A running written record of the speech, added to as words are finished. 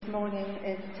morning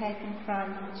is taken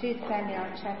from 2 Samuel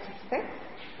chapter 6,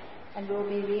 and we'll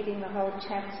be reading the whole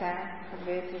chapter from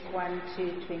verses 1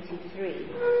 to 23.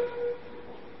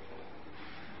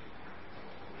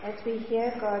 As we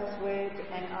hear God's word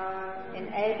and are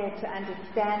enabled to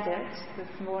understand it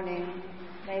this morning,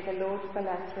 may the Lord fill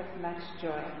us with much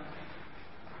joy.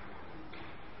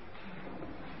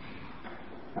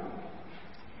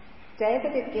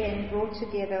 David again brought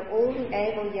together all the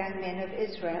able young men of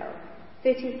Israel,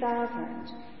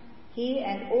 30,000. He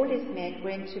and all his men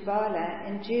went to Baalah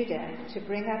in Judah to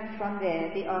bring up from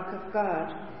there the ark of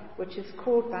God, which is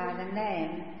called by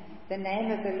the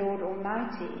name of the Lord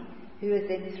Almighty, who is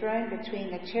enthroned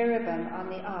between the cherubim on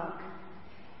the ark.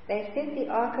 They set the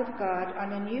ark of God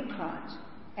on a new cart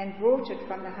and brought it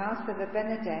from the house of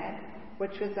Abinadab,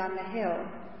 which was on the hill.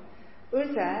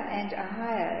 Uzzah and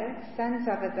Ahio, sons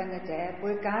of Abinadab,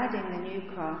 were guiding the new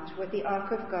cart with the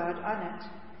ark of God on it,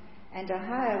 and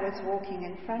Ahio was walking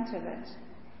in front of it.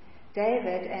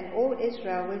 David and all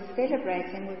Israel were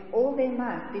celebrating with all their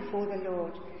might before the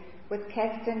Lord, with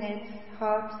castanets,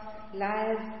 harps,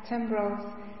 lyres,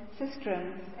 timbrels,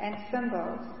 sistrums, and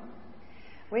cymbals.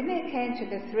 When they came to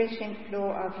the threshing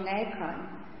floor of Nacon,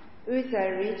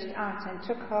 Uzzah reached out and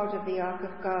took hold of the ark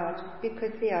of God,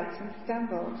 because the oxen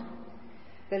stumbled.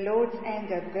 The Lord's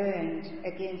anger burned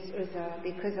against Uzzah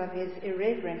because of his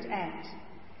irreverent act.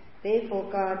 Therefore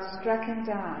God struck him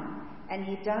down, and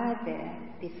he died there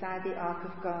beside the ark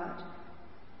of God.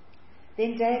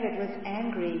 Then David was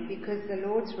angry because the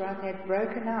Lord's wrath had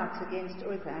broken out against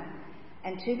Uzzah,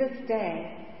 and to this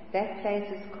day that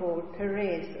place is called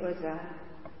Perez Uzzah.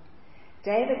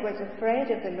 David was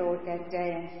afraid of the Lord that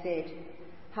day and said,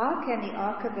 "How can the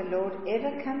ark of the Lord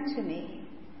ever come to me?"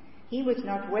 He was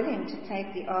not willing to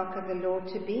take the ark of the Lord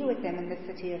to be with him in the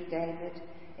city of David.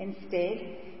 Instead,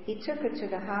 he took it to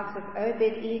the house of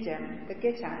Obed-Edom, the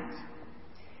Gittite.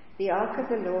 The ark of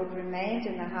the Lord remained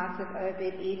in the house of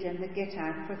Obed-Edom, the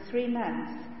Gittite, for 3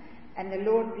 months, and the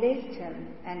Lord blessed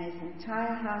him and his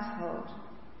entire household.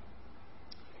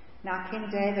 Now King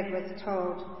David was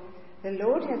told, "The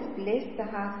Lord has blessed the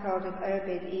household of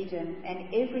Obed-Edom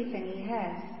and everything he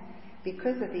has,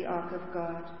 because of the ark of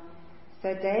God."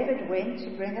 So David went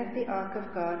to bring up the ark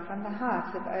of God from the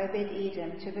house of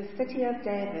Obed-Edom to the city of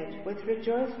David with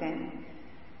rejoicing.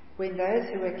 When those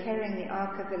who were carrying the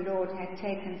ark of the Lord had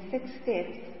taken 6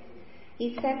 steps,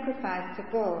 he sacrificed a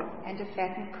bull and a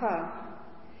fattened calf.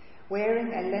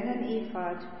 Wearing a linen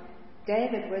ephod,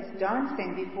 David was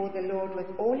dancing before the Lord with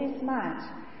all his might,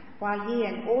 while he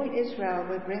and all Israel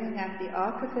were bringing up the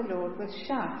ark of the Lord with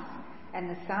shouts and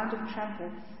the sound of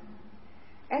trumpets.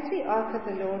 As the ark of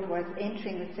the Lord was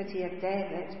entering the city of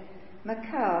David,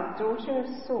 Michal, daughter of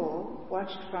Saul,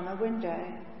 watched from a window.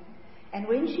 And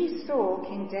when she saw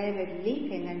King David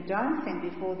leaping and dancing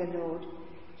before the Lord,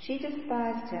 she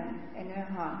despised him in her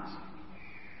heart.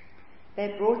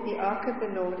 They brought the ark of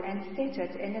the Lord and set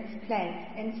it in its place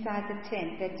inside the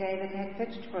tent that David had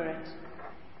pitched for it.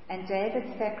 And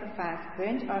David sacrificed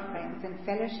burnt offerings and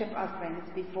fellowship offerings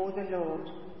before the Lord.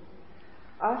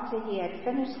 After he had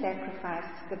finished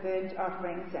sacrificing the burnt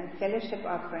offerings and fellowship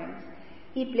offerings,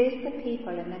 he blessed the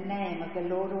people in the name of the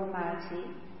Lord Almighty.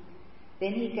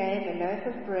 Then he gave a loaf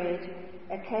of bread,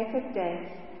 a cake of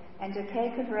dates, and a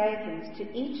cake of raisins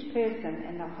to each person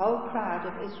in the whole crowd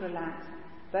of Israelites,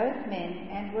 both men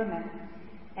and women,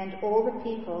 and all the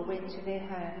people went to their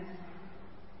homes.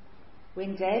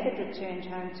 When David returned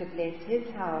home to bless his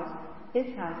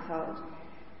household,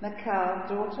 Michal,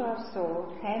 daughter of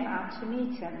Saul, came out to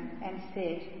meet him and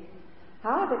said,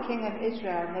 "How the king of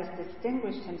Israel has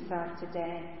distinguished himself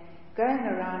today, going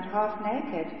around half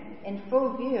naked in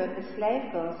full view of the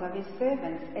slave girls of his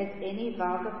servants, as any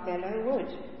vulgar fellow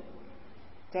would."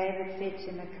 David said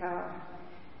to Michal,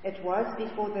 "It was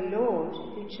before the Lord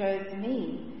who chose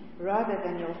me rather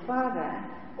than your father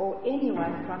or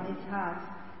anyone from his house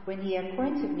when he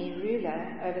appointed me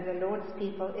ruler over the Lord's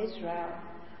people Israel.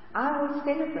 I will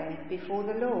celebrate before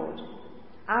the Lord.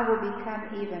 I will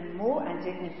become even more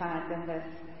undignified than this,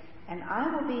 and I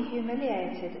will be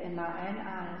humiliated in my own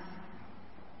eyes.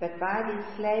 But by these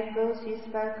slave girls you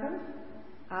spoke of,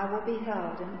 I will be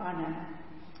held in honor."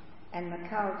 And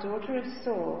Michal, daughter of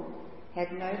Saul,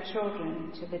 had no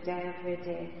children to the day of her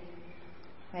death.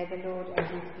 May the Lord add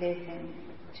his blessing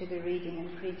to the reading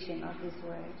and preaching of his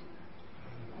word.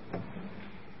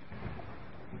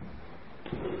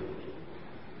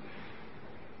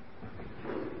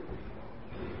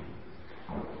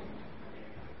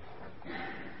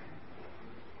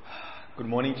 Good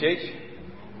morning, church.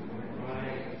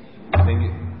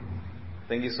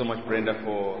 Thank you so much, Brenda,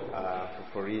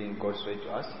 for reading God's word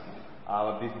to us.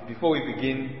 Before we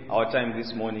begin our time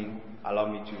this morning,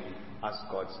 allow me to ask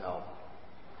God's help.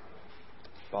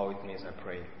 Bow with me as I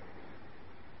pray.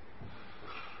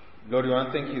 Lord, we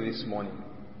want to thank you this morning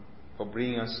for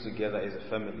bringing us together as a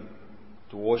family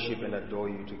to worship and adore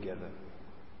you together.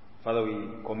 Father, we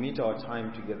commit our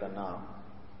time together now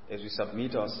as we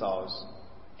submit ourselves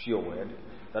to your word,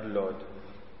 that Lord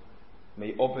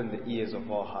may open the ears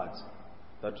of our hearts,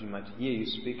 that we might hear you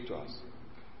speak to us.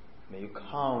 May you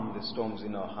calm the storms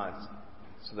in our hearts,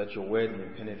 so that your word may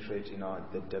penetrate in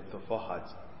the depth of our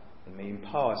hearts, and may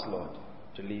empower us, Lord,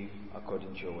 to live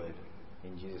according to your word.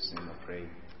 In Jesus' name I pray.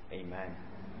 Amen.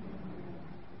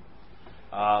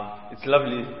 It's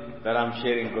lovely that I'm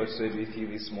sharing God's word with you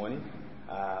this morning.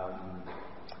 I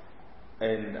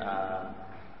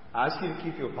ask you to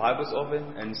keep your Bibles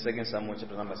open in 2 Samuel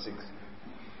chapter number 6.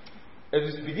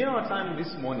 As we begin our time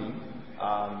this morning,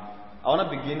 I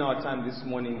want to begin our time this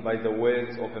morning by the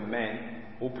words of a man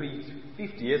who preached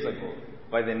 50 years ago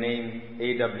by the name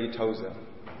A.W. Tozer.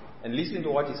 And listen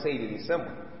to what he said in his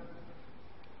sermon.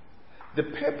 The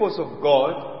purpose of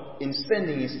God in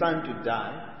sending his Son to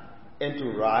die and to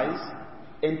rise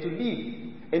and to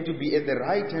live and to be at the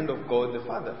right hand of God the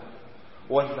Father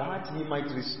was that he might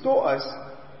restore us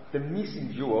the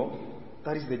missing jewel,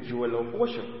 that is the jewel of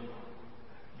worship.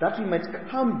 That we might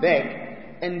come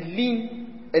back and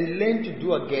learn to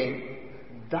do again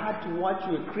that what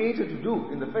we were created to do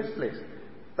in the first place.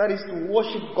 That is to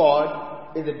worship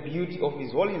God in the beauty of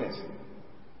His holiness.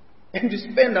 And to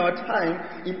spend our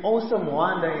time in awesome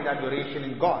wonder and adoration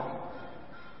in God.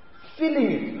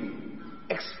 Feeling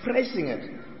it, expressing it,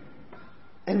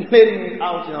 and letting it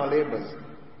out in our labors.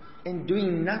 And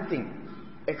doing nothing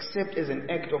except as an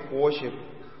act of worship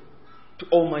to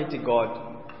Almighty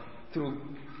God through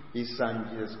His Son,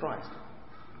 Jesus Christ.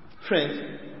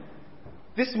 Friends,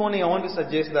 this morning I want to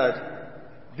suggest that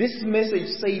this message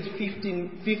said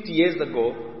 50 years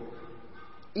ago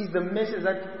is the message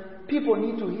that people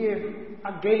need to hear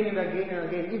again and again and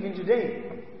again, even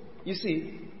today. You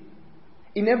see,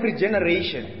 in every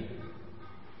generation,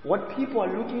 what people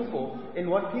are looking for and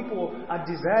what people are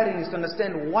desiring is to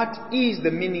understand what is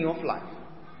the meaning of life.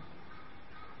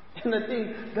 And I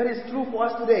think that is true for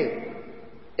us today,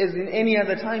 as in any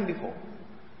other time before.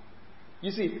 You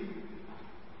see,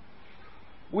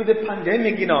 with the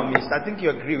pandemic in our midst, I think you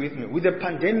agree with me, with the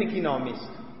pandemic in our midst,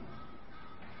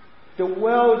 the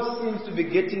world seems to be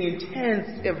getting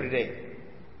intense every day.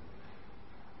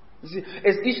 You see,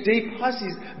 as each day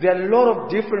passes, there are a lot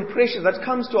of different pressures that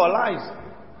comes to our lives.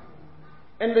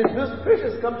 And as those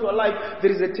pressures come to our life,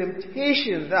 there is a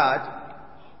temptation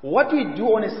that what we do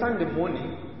on a Sunday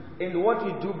morning and what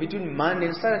we do between Monday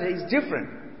and Saturday is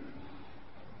different.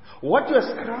 What you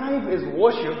ascribe as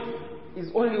worship is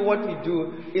only what we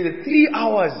do in the 3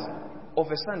 hours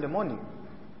of a Sunday morning.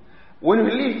 When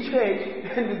we leave church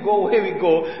and we go where we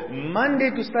go, Monday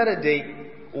to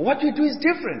Saturday, what we do is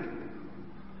different.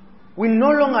 We no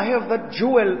longer have that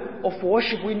jewel of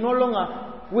worship. We've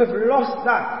lost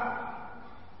that.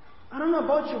 I don't know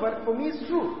about you, but for me it's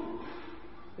true.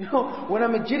 When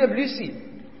I'm at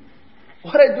GWC,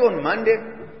 what I do on Monday,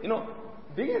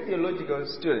 being a theological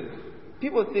student,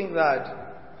 people think that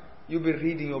you'll be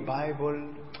reading your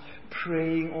Bible,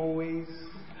 praying always,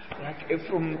 like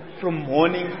from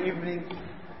morning to evening.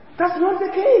 That's not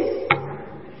the case.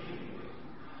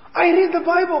 I read the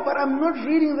Bible, but I'm not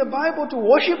reading the Bible to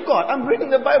worship God. I'm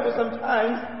reading the Bible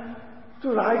sometimes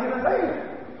to write in a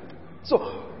diary. So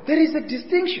there is a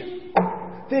distinction.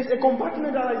 There's a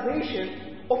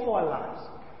compartmentalization of our lives.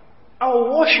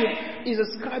 Our worship is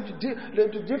ascribed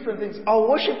to different things. Our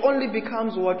worship only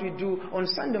becomes what we do on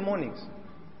Sunday mornings.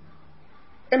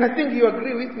 And I think you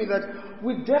agree with me that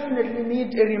we definitely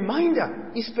need a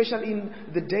reminder, especially in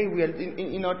the day we are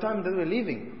in our time that we're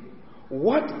living.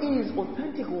 What is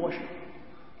authentic worship?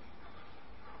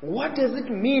 What does it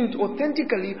mean to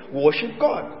authentically worship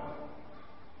God?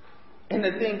 And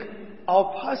I think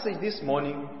our passage this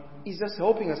morning is just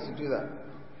helping us to do that.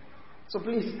 So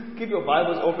please keep your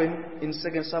Bibles open in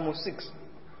 2 Samuel 6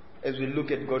 as we look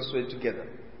at God's word together.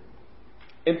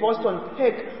 And for us to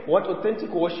unpack what authentic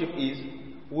worship is,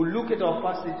 we'll look at our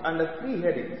passage under 3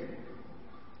 headings.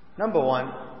 Number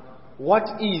 1, what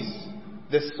is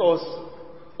the source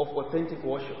of authentic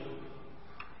worship?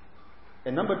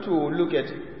 And number 2, we'll look at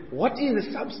what is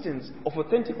the substance of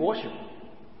authentic worship.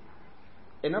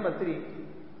 And number 3,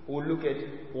 we'll look at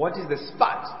what is the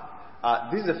spot.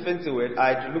 This is a fancy word. I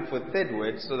had to look for a third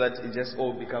word so that it just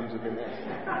all becomes with an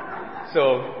S.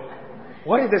 So,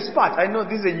 what is the spot? I know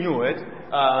this is a new word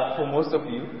for most of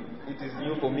you. It is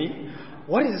new for me.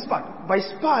 What is the spot? By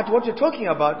spot, what you're talking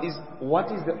about is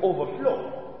what is the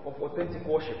overflow. of authentic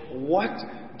worship. What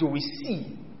do we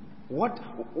see? What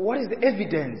is the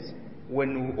evidence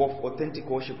of authentic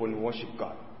worship when we worship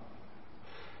God?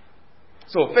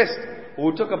 So first,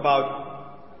 we'll talk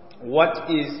about what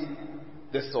is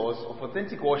the source of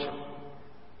authentic worship.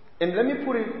 And let me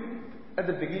put it at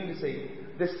the beginning to say,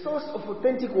 the source of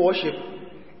authentic worship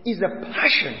is a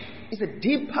passion, is a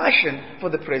deep passion for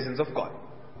the presence of God.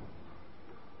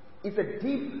 It's a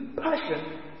deep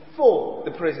passion for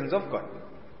the presence of God.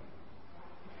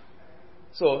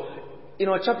 So, in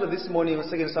our chapter this morning,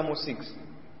 2 Samuel 6,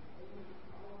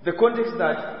 the context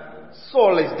that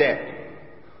Saul is dead.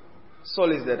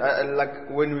 Saul is dead. Like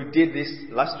when we did this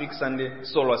last week Sunday,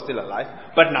 Saul was still alive.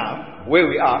 But now, where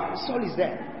we are, Saul is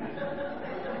dead.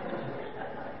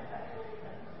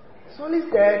 Saul is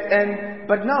dead,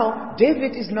 but now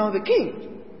David is now the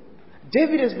king.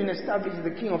 David has been established as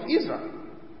the king of Israel.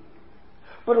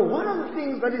 But one of the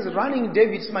things that is running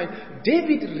David's mind,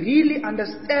 David really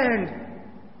understands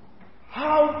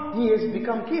how he has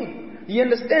become king. He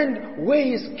understands where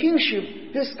his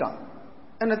kingship has come.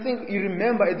 And I think you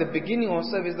remember at the beginning of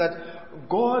service that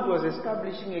God was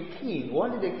establishing a king,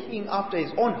 wanted a king after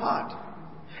his own heart.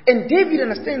 And David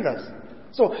understands that.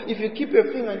 So if you keep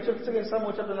your finger in 2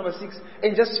 Samuel chapter number 6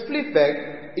 and just flip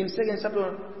back in 2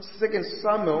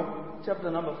 Samuel chapter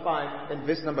number 5 and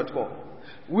verse number 12.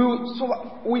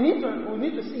 We need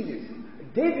to see this.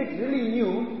 David really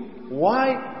knew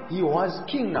why he was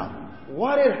king now.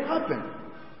 What had happened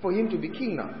for him to be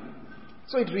king now.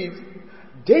 So it reads,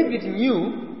 David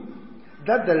knew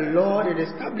that the Lord had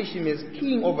established him as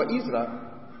king over Israel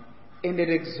and had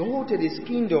exalted his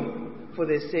kingdom for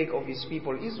the sake of his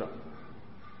people Israel.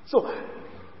 So,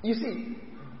 you see,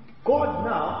 God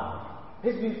now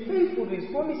has been faithful to his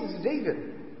promises to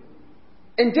David.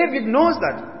 And David knows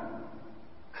that.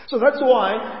 So that's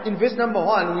why in verse number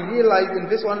 1, we realize, in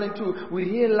verse 1 and 2, we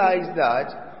realize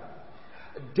that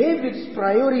David's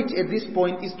priority at this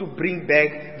point is to bring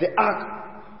back the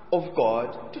ark of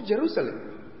God to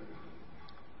Jerusalem.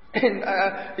 And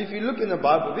if you look in the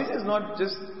Bible, this is not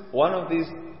just one of these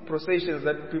processions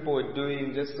that people were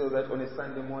doing just so that on a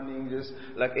Sunday morning, just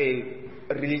like, hey,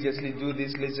 religiously do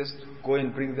this, let's just go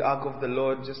and bring the ark of the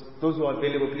Lord, just those who are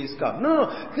available, please come. No,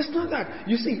 that's not that.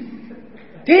 You see,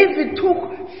 David took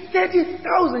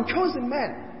 30,000 chosen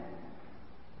men.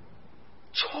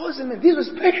 Chosen men. These were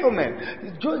special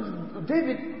men.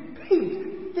 David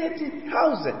paid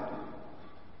 30,000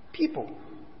 people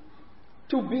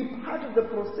to be part of the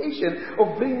procession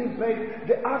of bringing back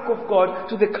the ark of God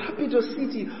to the capital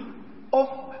city of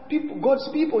God's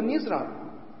people in Israel.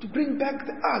 To bring back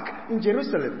the ark in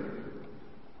Jerusalem.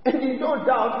 And in no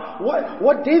doubt,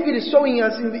 what David is showing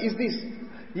us is this.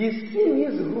 He is seeing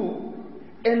his rule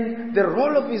and the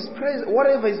role of his presence,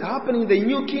 whatever is happening in the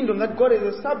new kingdom that God has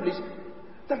established,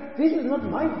 that this is not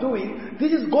my doing,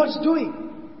 this is God's doing.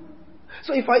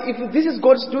 So if this is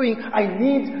God's doing, I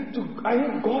need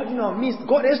God in our midst.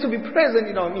 God has to be present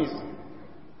in our midst.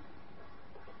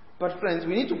 But friends,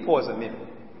 we need to pause a minute.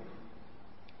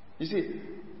 You see,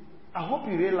 I hope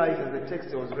you realize as the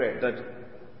text was read that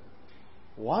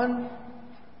one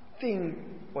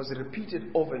thing was repeated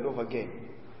over and over again.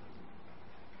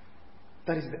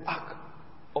 That is the ark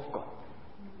of God.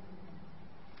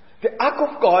 The ark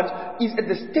of God is at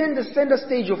the center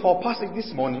stage of our passage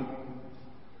this morning.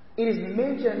 It is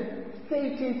mentioned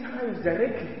 13 times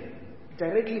directly.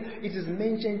 Directly, it is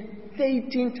mentioned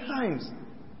 13 times.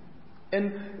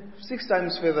 And 6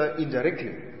 times further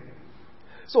indirectly.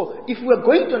 So, if we are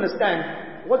going to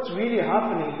understand what's really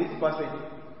happening in this passage,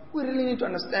 we really need to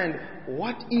understand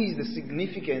what is the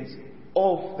significance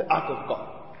of the ark of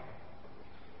God.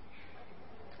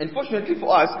 And fortunately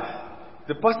for us,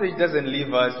 the passage doesn't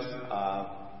leave us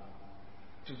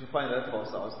to find that for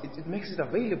ourselves. It makes it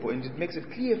available and it makes it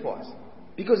clear for us.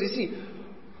 Because you see,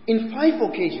 in 5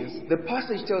 occasions, the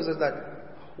passage tells us that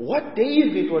what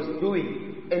David was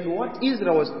doing and what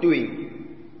Israel was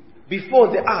doing before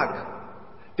the ark,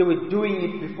 they were doing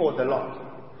it before the Lord.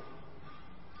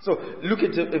 So, look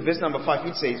at verse number 5.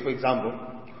 It says, for example,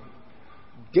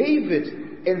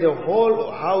 David and the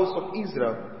whole house of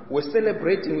Israel were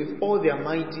celebrating with all their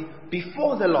mighty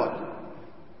before the Lord.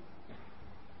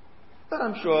 That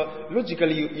I'm sure,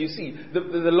 logically, you see, the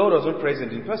Lord was not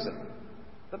present in person.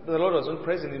 The Lord was not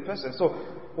present in person. So,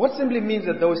 what simply means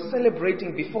that they were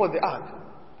celebrating before the ark.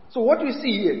 So, what we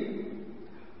see here,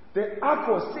 the ark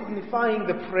was signifying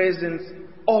the presence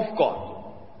of God.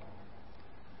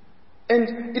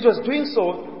 And it was doing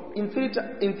so in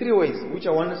three ways, which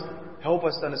I want to help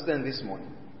us to understand this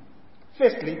morning.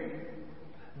 Firstly,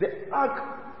 the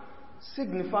ark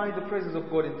signified the presence of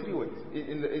God in 3 ways.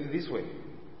 In this way.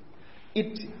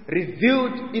 it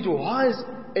revealed, it was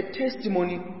a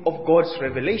testimony of God's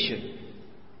revelation.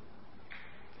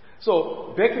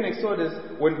 So, back in Exodus,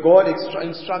 when God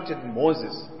instructed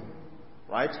Moses,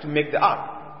 right, to make the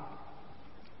ark,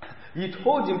 He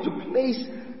told him to place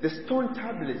the stone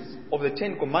tablets of the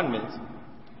 10 Commandments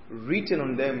written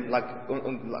on them, like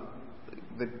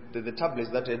the tablets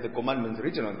that had the commandments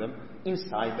written on them,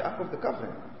 inside the Ark of the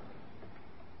Covenant.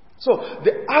 So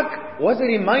the Ark was a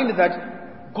reminder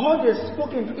that God has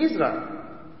spoken to Israel,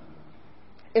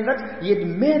 and that He had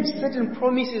made certain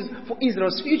promises for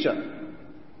Israel's future,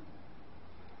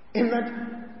 and that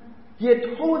He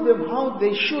had told them how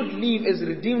they should live as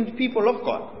redeemed people of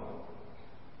God.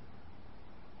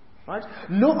 Right?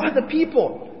 No other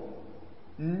people,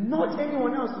 not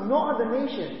anyone else, no other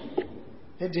nation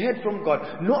had heard from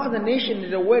God. No other nation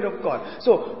had a word of God.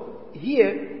 So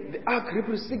here, the ark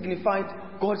signified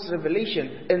God's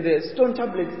revelation, and the stone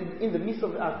tablets in the midst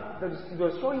of the ark, that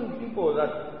was showing people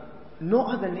that no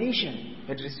other nation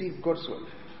had received God's word.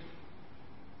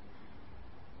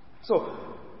 So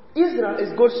Israel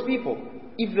is God's people.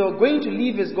 If they were going to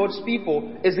live as God's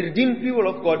people, as redeemed people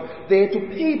of God, they had to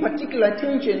pay particular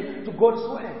attention to God's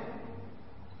word.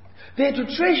 They had to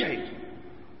treasure it.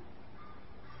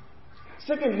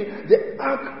 Secondly, the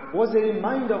ark was a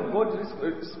reminder of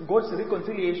God's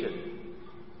reconciliation.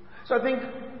 So I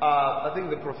think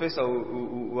the professor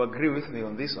will agree with me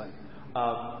on this one.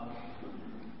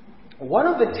 One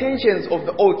of the tensions of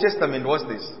the Old Testament was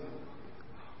this: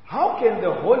 how can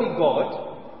the holy God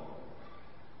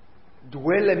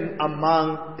dwell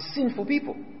among sinful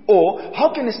people? Or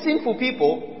how can a sinful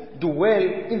people dwell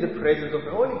in the presence of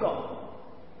the holy God?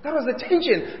 That was the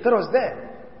tension that was there.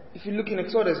 If you look in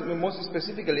Exodus, most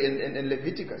specifically in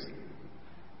Leviticus.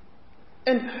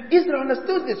 And Israel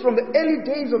understood this from the early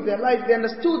days of their life. They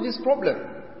understood this problem.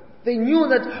 They knew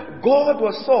that God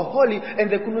was so holy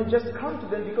and they could not just come to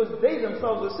them because they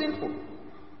themselves were sinful.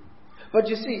 But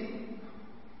you see,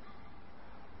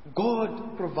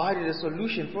 God provided a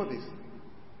solution for this.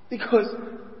 Because,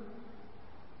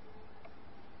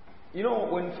 you know,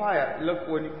 when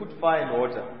you put fire and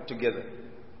water together,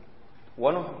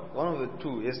 one of the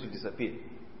two has to disappear.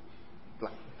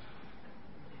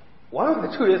 One of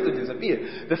the two has to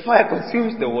disappear. The fire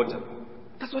consumes the water.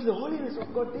 That's what the holiness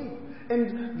of God did.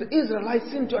 And the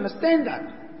Israelites seem to understand that,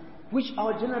 which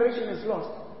our generation has lost.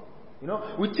 You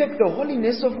know, we take the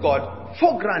holiness of God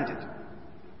for granted.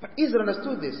 But Israel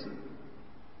understood this.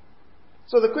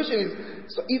 So the question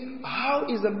is, how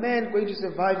is a man going to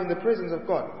survive in the presence of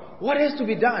God? What has to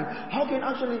be done? How can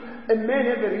actually a man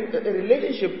have a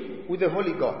relationship with the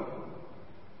Holy God?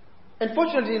 And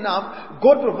fortunately enough,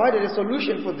 God provided a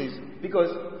solution for this. Because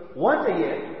once a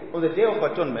year, on the Day of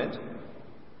Atonement,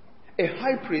 a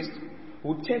high priest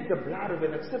would take the blood of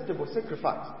an acceptable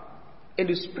sacrifice and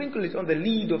to sprinkle it on the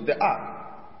lid of the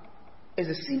ark as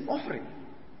a sin offering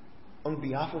on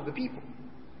behalf of the people.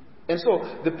 And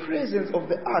so the presence of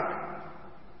the ark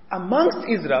amongst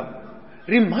Israel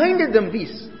reminded them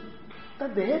this,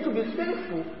 that they had to be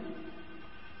thankful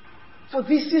for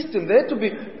this system. They had to be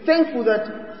thankful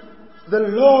that the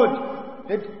Lord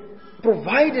had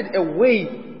provided a way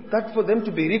that for them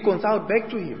to be reconciled back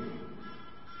to Him,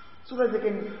 so that they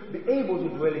can be able to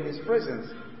dwell in His presence.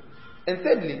 And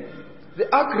thirdly,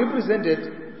 the ark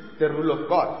represented the rule of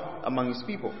God among His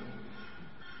people.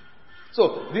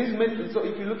 So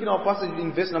if you look in our passage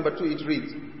in verse number 2, it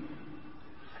reads,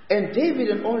 "And David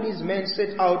and all his men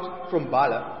set out from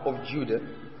Bala of Judah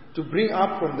to bring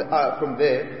up from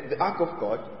there the ark of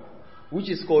God, which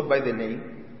is called by the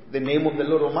name of the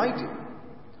Lord Almighty,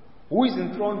 who is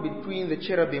enthroned between the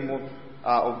cherubim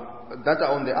that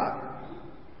are on the ark."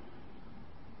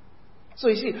 So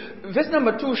you see, verse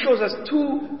number 2 shows us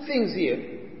two things here.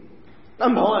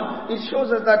 Number one, it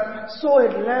shows us that Saul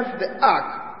had left the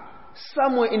ark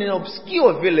somewhere in an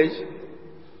obscure village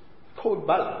called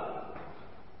Bala.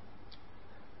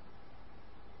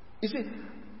 You see,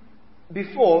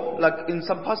 before, like in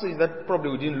some passages that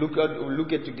probably we didn't look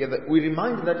at together, we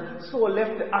reminded that Saul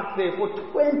left the ark there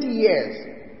for 20 years.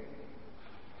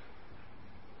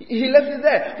 He left it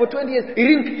there for 20 years. He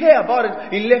didn't care about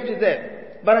it. He left it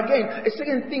there. But again, a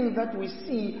second thing that we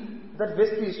see, that verse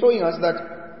 3 is showing us, that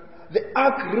the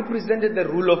ark represented the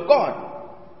rule of God.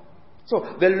 So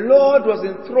the Lord was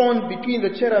enthroned between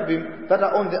the cherubim that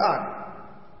are on the ark.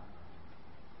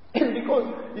 And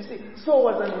because, you see, Saul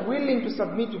was unwilling to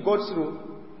submit to God's rule,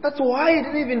 that's why he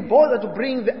didn't even bother to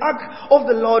bring the ark of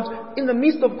the Lord in the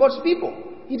midst of God's people.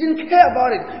 He didn't care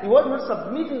about it. He was not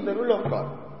submitting to the rule of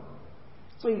God.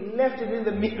 So he left it in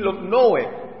the middle of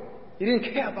nowhere. He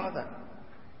didn't care about that.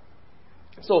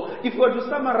 So if we were to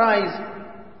summarize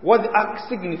what the ark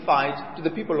signified to the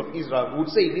people of Israel would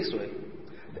say it this way.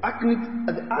 The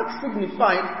ark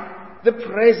signified the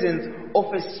presence of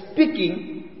a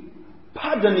speaking,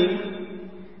 pardoning,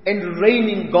 and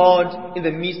reigning God in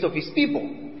the midst of his people.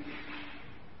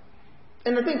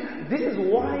 And I think this is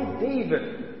why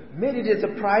David made it as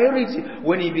a priority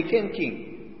when he became king.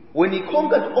 When he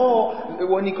conquered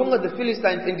the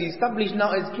Philistines and he established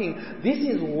now as king, this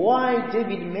is why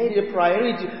David made it a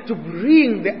priority to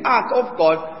bring the ark of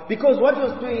God, because what he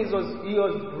was doing is he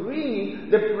was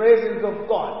bringing the presence of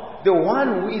God, the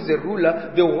one who is a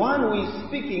ruler, the one who is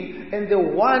speaking, and the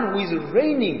one who is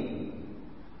reigning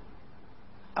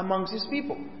amongst his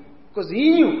people, because he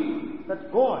knew that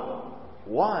God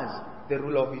was the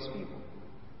ruler of his people,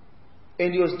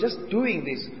 and he was just doing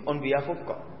this on behalf of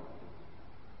God.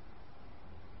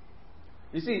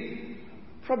 You see,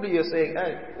 probably you're saying,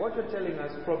 hey, what you're telling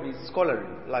us probably is scholarly.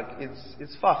 Like,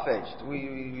 it's far-fetched.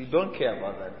 We don't care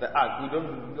about that. The ark,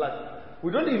 we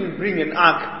don't even bring an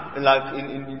ark, like,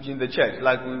 in the church.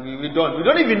 Like, we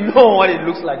don't even know what it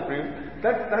looks like.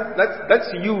 That's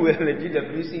you and the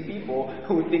GWC people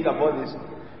who think about this.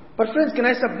 But friends, can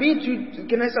I submit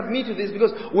to this?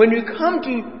 Because when we come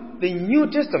to the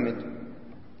New Testament,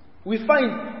 we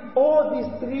find all these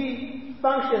three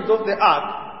functions of the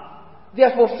ark. They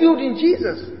are fulfilled in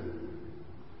Jesus.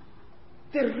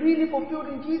 They're really fulfilled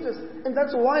in Jesus. And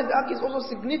that's why the ark is also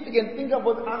significant. Think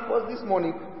about the ark was this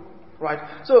morning. Right?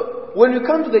 So, when we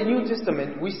come to the New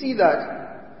Testament, we see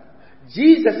that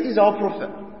Jesus is our prophet.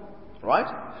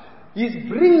 Right? He's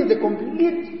bringing the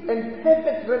complete and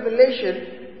perfect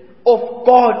revelation of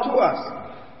God to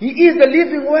us. He is the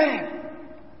living Word.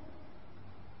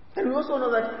 And we also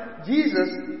know that Jesus,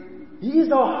 He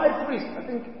is our high priest. I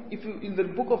think in the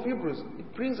book of Hebrews,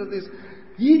 it brings us this.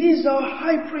 He is our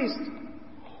high priest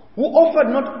who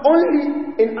offered not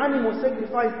only an animal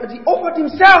sacrifice, but he offered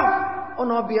himself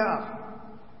on our behalf.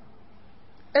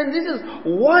 And this is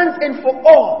once and for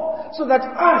all, so that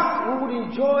us, we would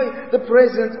enjoy the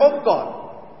presence of God.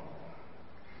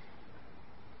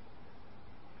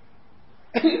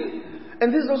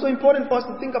 And this is also important for us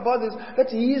to think about this, that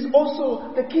He is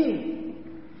also the King.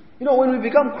 You know, when we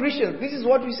become Christians, this is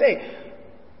what we say.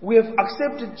 We have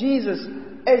accepted Jesus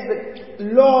as the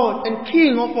Lord and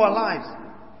King of our lives.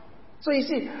 So you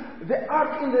see, the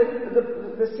ark, in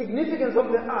the significance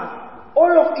of the ark,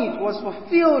 all of it was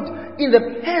fulfilled in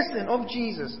the person of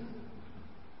Jesus,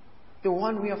 the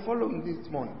one we are following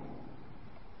this morning.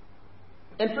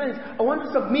 And friends, I want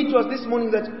to submit to us this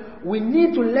morning that we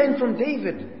need to learn from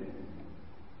David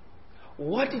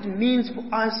what it means for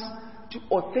us to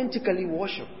authentically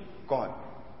worship God.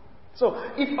 So,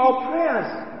 if our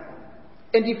prayers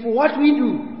and if what we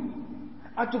do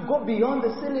are to go beyond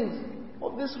the ceilings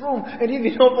of this room and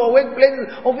even of our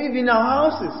workplaces, of even our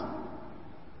houses,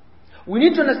 we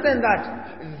need to understand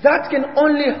that can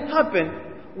only happen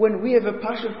when we have a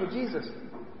passion for Jesus.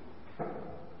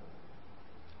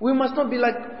 We must not be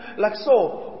like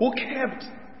Saul, who kept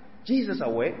Jesus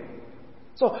away.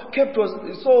 So kept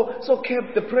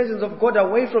the presence of God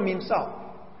away from himself.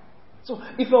 So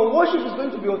if our worship is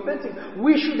going to be authentic,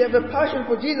 we should have a passion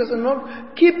for Jesus and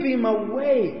not keep him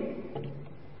away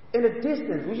in a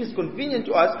distance which is convenient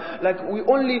to us. Like we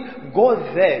only go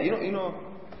there. You know.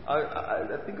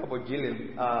 I think about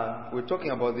Gillian. We were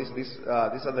talking about this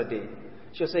other day.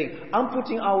 She was saying, "I'm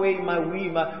putting away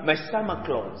my summer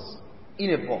clothes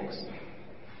in a box."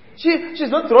 She's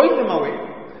not throwing them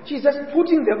away. She's just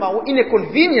putting them away in a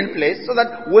convenient place so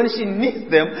that when she needs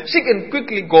them, she can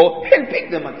quickly go and pick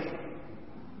them again.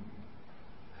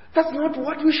 That's not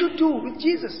what we should do with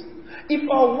Jesus. If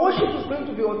our worship is going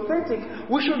to be authentic,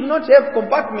 we should not have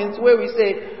compartments where we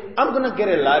say, "I'm going to get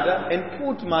a ladder and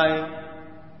put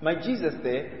my Jesus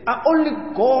there. I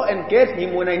only go and get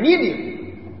him when I need him."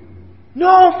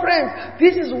 No, friends,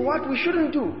 this is what we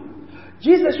shouldn't do.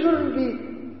 Jesus shouldn't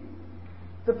be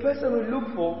the person we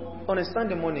look for on a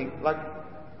Sunday morning. Like,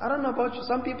 I don't know about you,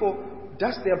 some people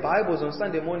dust their Bibles on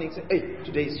Sunday morning and say, "Hey,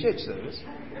 today is church service."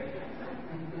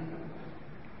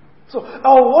 So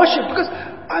our worship, because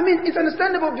it's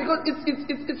understandable, because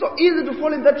it's so easy to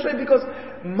fall in that trap, because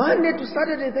Monday to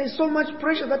Saturday there is so much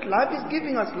pressure that life is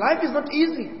giving us. Life is not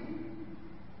easy.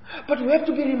 But we have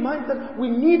to be reminded that we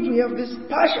need to have this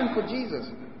passion for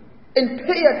Jesus and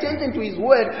pay attention to His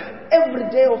Word every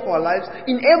day of our lives,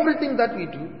 in everything that we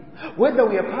do. Whether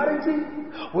we are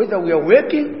parenting, whether we are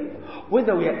working,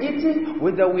 whether we are eating,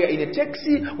 whether we are in a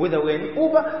taxi, whether we are in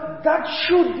Uber,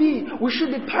 we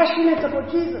should be passionate about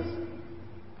Jesus.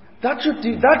 That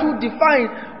would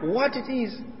define what it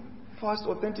is for us to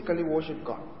authentically worship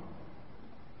God.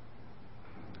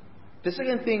 The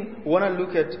second thing we want to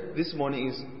look at this morning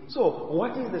is, so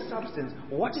what is the substance?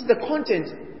 What is the content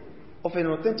of an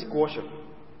authentic worship?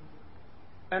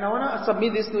 And I want to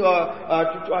submit this to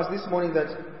us this morning, that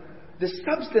the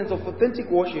substance of authentic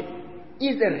worship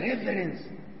is a reverence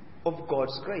of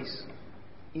God's grace.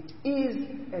 It is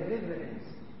a reverence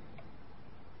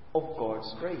of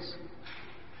God's grace.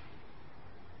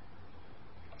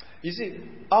 You see,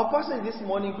 our passage this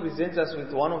morning presents us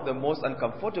with one of the most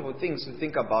uncomfortable things to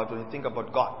think about when you think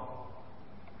about God.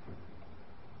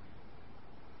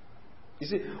 You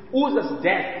see, Uzzah's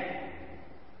death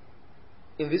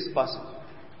in this passage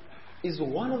is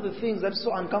one of the things that's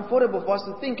so uncomfortable for us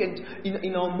to think, and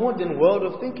in our modern world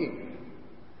of thinking.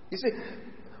 You see,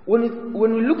 when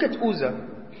we look at Uzzah,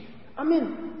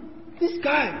 this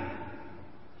guy,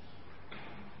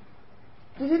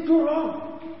 did he do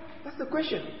wrong? That's the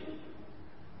question.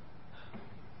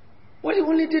 What he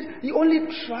only did, he only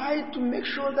tried to make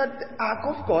sure that the ark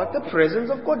of God, the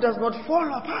presence of God, does not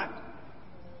fall apart.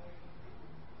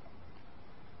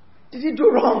 Did he do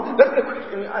wrong? That's the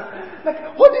question we ask.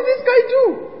 Like, what did this guy do?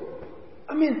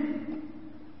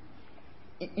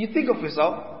 You think of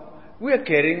yourself, we are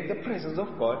carrying the presence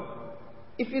of God.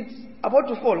 If it's about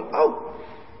to fall,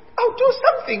 I'll do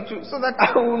something so that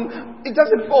it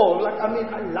doesn't fall. I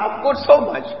love God so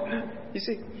much. You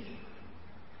see?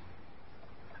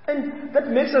 And that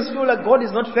makes us feel like God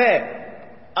is not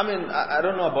fair. I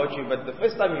don't know about you, but the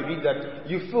first time you read that,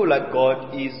 you feel like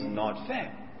God is not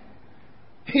fair.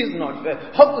 He's not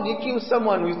fair. How could he kill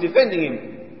someone who is defending him?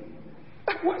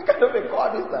 What kind of a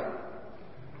God is that?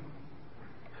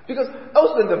 Because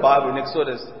also in the Bible, in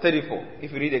Exodus 34,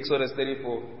 if you read Exodus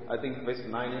 34, I think verse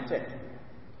 9 and 10,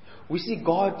 we see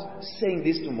God saying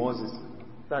this to Moses,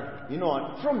 that, you know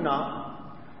what, from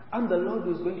now, I'm the Lord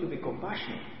who is going to be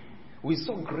compassionate. We're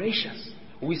so gracious.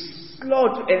 We're slow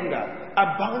to anger,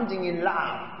 abounding in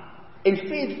love, and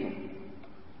faithful.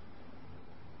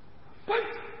 But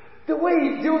the way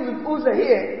he deals with Uzzah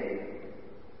here,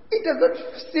 it does not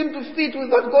seem to fit with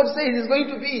what God says is going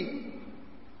to be.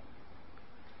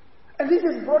 And this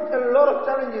has brought a lot of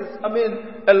challenges.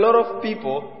 A lot of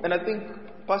people, and I think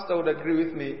Pastor would agree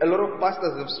with me, a lot of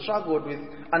pastors have struggled with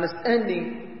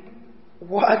understanding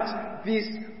what this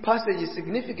passage is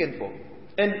significant for.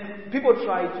 And people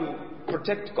try to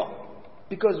protect God,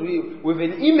 because we have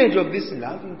an image of this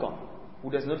loving God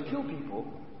who does not kill people.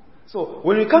 So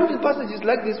when we come to passages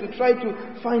like this, we try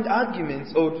to find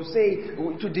arguments or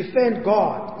to defend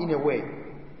God in a way.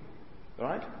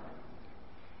 Alright?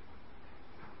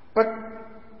 But,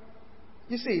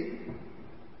 you see,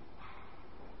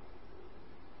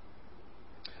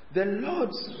 the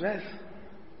Lord's wrath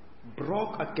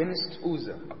broke against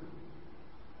Uzzah.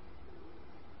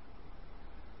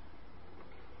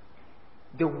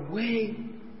 The way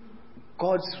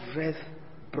God's wrath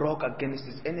broke against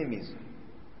his enemies.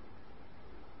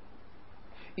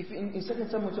 If in 2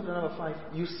 Samuel chapter number 5,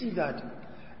 you see that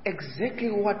exactly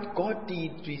what God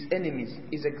did to his enemies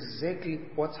is exactly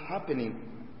what's happening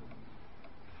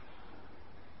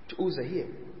to Uzzah here.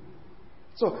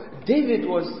 So David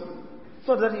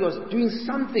thought that he was doing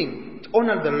something to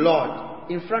honor the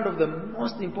Lord in front of the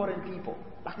most important people,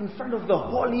 like in front of the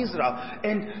whole Israel.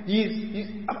 And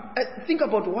think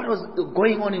about what was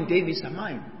going on in David's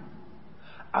mind.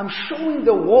 I'm showing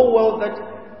the whole world that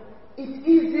it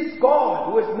is this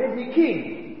God who has made me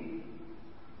king.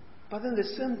 But then the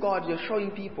same God you're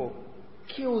showing people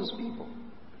kills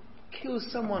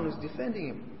someone who's defending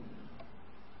him.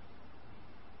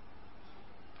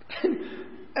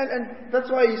 And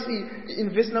that's why you see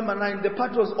in verse number 9, the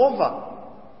part was over.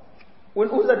 When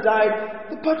Uzzah died,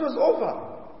 the part was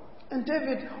over. And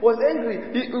David was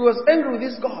angry. He was angry with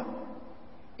this God.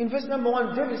 In verse number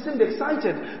 1, David seemed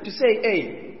excited to say,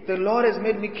 hey, the Lord has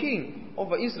made me king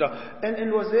over Israel.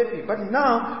 And was happy. But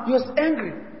now he was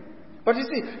angry. But you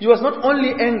see, he was not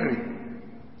only angry,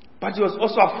 but he was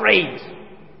also afraid.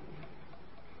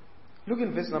 Look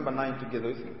in verse number 9 together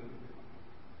with me.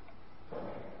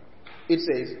 It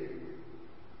says,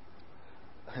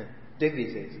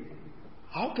 David says,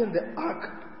 how can the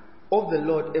ark of the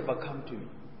Lord ever come to me?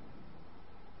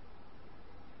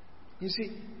 You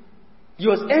see, he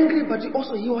was angry, but he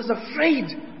was afraid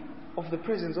of the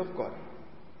presence of God.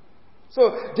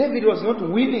 So David was not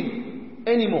willing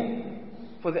anymore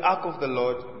for the ark of the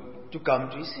Lord to come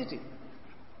to his city.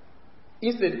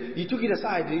 Instead, he took it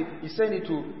aside. He sent it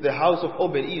to the house of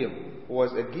Obed-Edom, who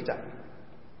was a Gittite.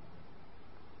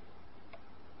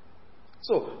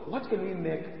 So, what can we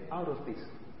make out of this?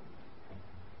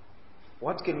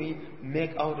 What can we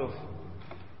make out of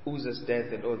Uzzah's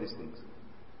death and all these things?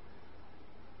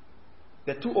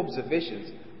 There are two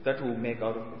observations that we'll make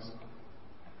out of this.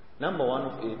 number one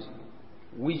of it,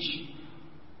 which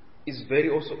is very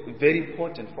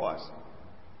important for us,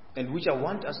 and which I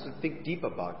want us to think deep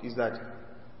about, is that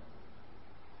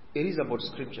it is about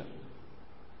Scripture.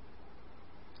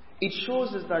 It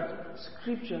shows us that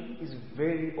Scripture is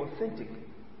very authentic.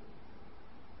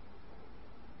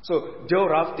 So Dale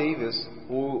Ralph Davis,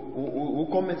 who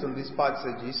comments on this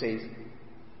passage, he says,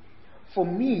 "For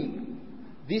me,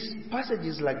 these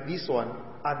passages like this one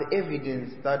are the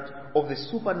evidence that of the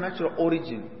supernatural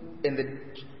origin and the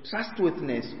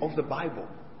trustworthiness of the Bible."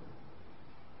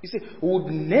 He said, "We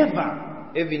would never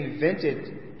have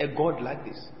invented a God like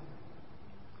this.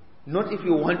 Not if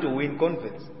you want to win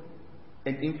converts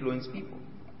and influence people.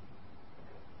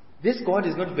 This God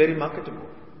is not very marketable.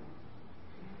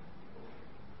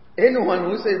 Anyone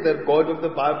who says that God of the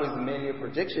Bible is merely a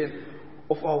projection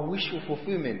of our wish for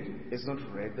fulfillment has not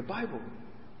read the Bible."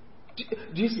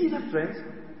 Do you see that, friends?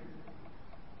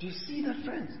 Do you see that,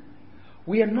 friends?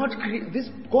 We are not this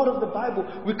God of the Bible.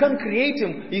 We can't create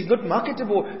him. He's not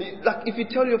marketable. Like if you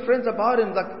tell your friends about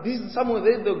him, like this is someone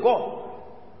there they go.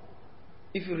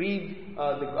 If you read,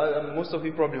 most of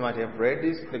you probably might have read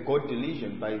this, The God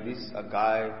Delusion by this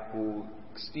guy who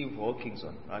Steve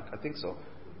Hawkingson, right? I think so.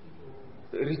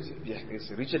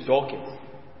 Richard Dawkins.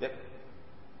 Yep.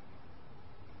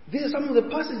 These are some of the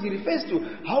passages he refers to.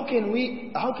 How can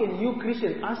you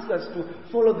Christians ask us to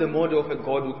follow the model of a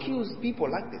God who kills people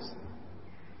like this?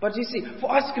 But you see,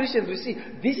 for us Christians, we see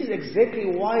this is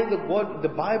exactly why the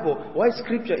Bible, why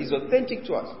Scripture is authentic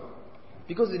to us.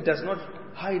 Because it does not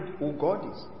hide who God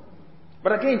is.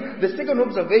 But again, the second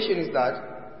observation is that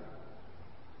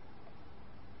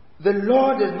the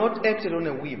Lord has not acted on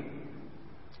a whim.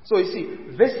 So you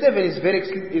see, verse 7 is very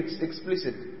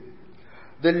explicit.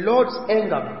 The Lord's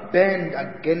anger burned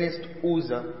against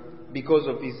Uzzah because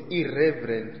of his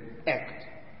irreverent act.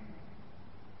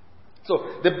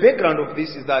 So the background of this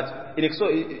is that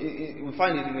we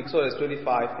find it in Exodus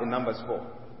 25 and Numbers 4.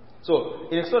 So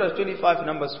in Exodus 25 and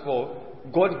Numbers 4,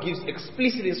 God gives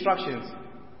explicit instructions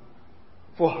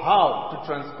for how to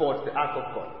transport the Ark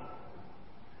of God.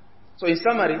 So in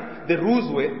summary, the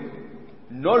rules were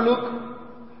no look,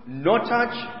 no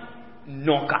touch,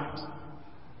 no cut.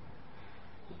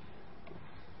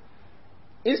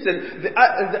 Instead, the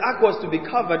ark was to be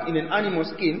covered in an animal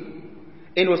skin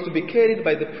and was to be carried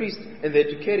by the priest, and they had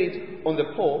to carry it on the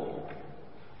pole.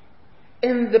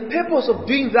 And the purpose of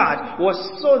doing that was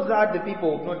so that the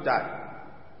people would not die.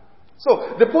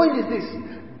 So the point is this: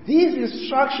 these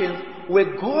instructions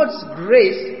were God's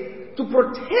grace to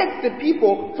protect the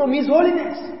people from His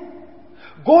holiness.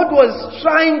 God was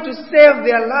trying to save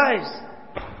their lives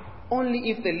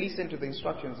only if they listened to the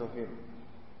instructions of Him.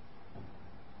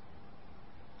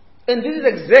 And this is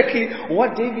exactly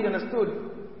what David understood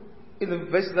in the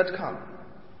verses that come.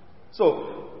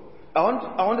 So, I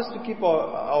want us to keep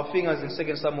our fingers in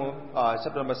 2 Samuel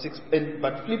chapter number 6,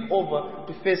 but flip over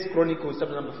to 1 Chronicles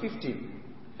chapter number 15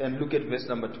 and look at verse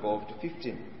number 12 to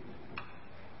 15.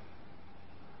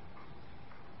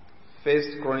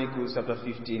 1 Chronicles chapter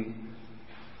 15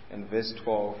 and verse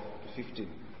 12 to 15.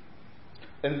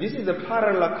 And this is a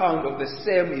parallel account of the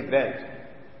same event.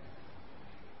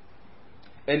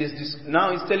 And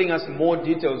now it's telling us more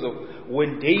details of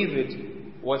when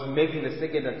David was making the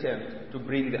second attempt to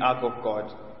bring the Ark of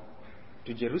God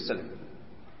to Jerusalem.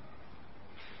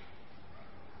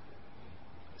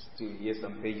 Still hear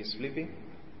some pages flipping.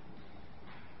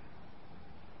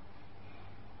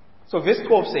 So verse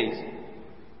 12 says,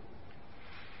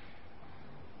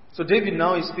 so David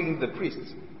now is speaking to the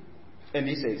priests, and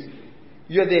he says,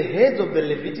 "You are the heads of the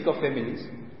Levitical families.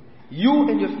 You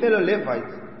and your fellow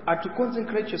Levites are to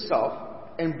consecrate yourself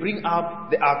and bring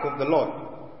up the ark of the Lord,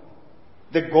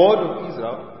 the God of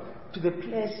Israel, to the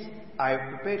place I have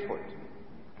prepared for it.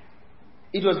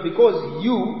 It was because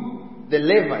you, the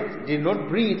Levites, did not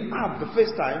bring it up the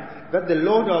first time that the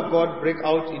Lord our God broke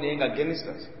out in anger against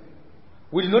us.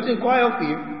 We did not inquire of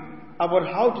Him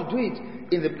about how to do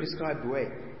it in the prescribed way.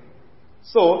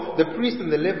 So the priests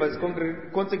and the Levites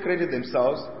consecrated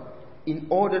themselves in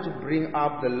order to bring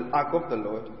up the ark of the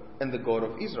Lord and the God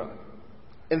of Israel.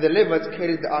 And the Levites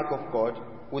carried the ark of God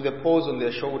with the poles on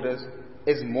their shoulders,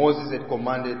 as Moses had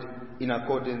commanded in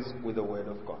accordance with the word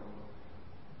of God."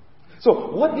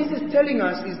 So what this is telling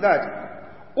us is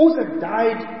that Uzzah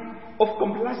died of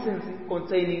complacency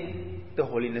concerning the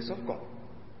holiness of God.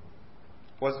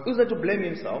 Was Uzzah to blame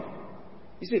himself?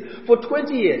 You see, for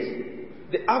 20 years,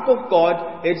 the ark of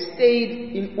God had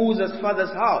stayed in Uzzah's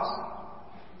father's house.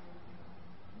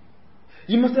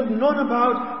 You must have known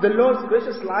about the Lord's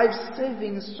gracious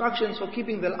life-saving instructions for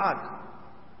keeping the ark.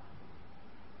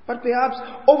 But perhaps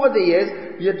over the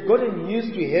years, he had gotten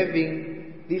used to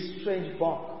having this strange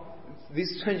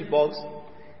box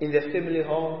in their family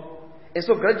home. And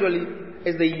so gradually,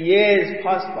 as the years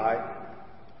passed by,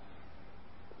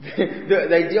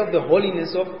 the idea of the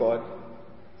holiness of God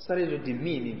started to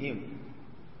demean in him.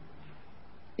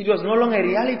 It was no longer a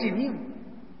reality in him.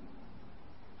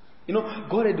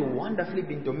 God had wonderfully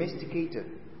been domesticated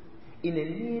in a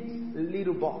neat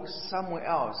little box somewhere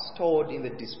else, stored in the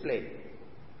display.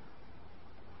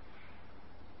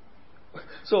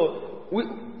 So we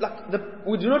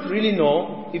do not really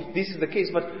know if this is the case,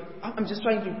 but I'm just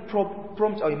trying to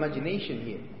prompt our imagination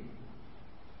here.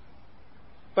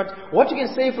 But what you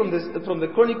can say from the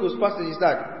Chronicles passage is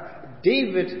that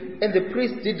David and the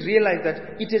priest did realize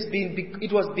that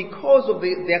it was because of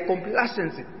their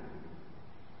complacency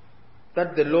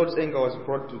that the Lord's anger was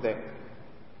brought to them.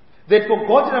 They'd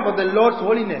forgotten about the Lord's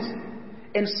holiness,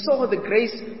 and so the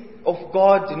grace of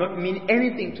God did not mean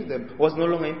anything to them, was no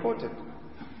longer important.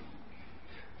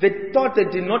 They thought they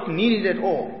did not need it at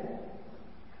all.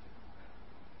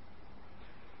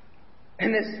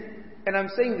 And I'm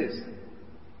saying this,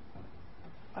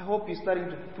 I hope you're starting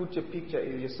to put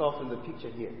yourself in the picture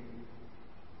here.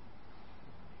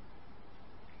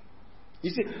 You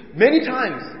see, many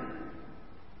times,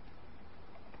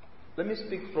 let me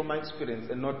speak from my experience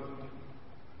and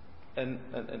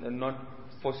not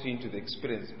force you into the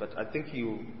experience, but I think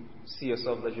you see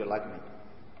yourself that you're like me.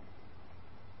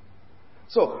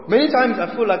 So, many times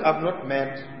I feel like I've not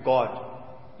met God.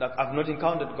 Like I've not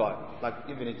encountered God, like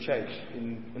even in church,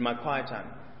 in my quiet time.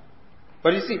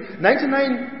 But you see,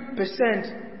 99%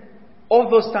 of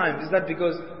those times is that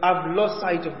because I've lost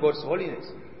sight of God's holiness.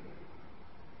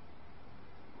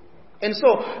 And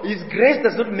so, His grace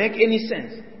does not make any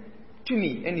sense to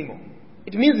me anymore.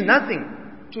 It means nothing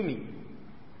to me.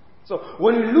 So,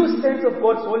 when we lose sense of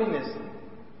God's holiness,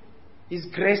 His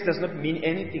grace does not mean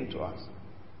anything to us.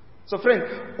 So friend,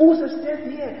 Uzzah's death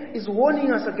here is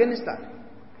warning us against that.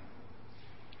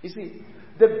 You see,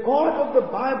 the God of the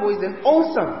Bible is an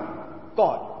awesome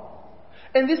God.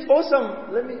 And this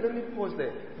awesome, let me pause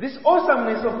there. This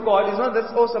awesomeness of God is not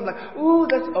that awesome like, ooh,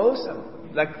 that's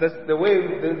awesome. Like that's the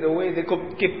way they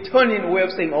Cape Townian way of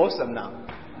saying awesome now.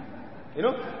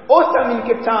 Awesome in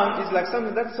Cape Town is like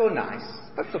something that's so nice,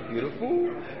 that's so beautiful,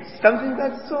 something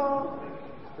that's so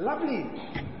lovely.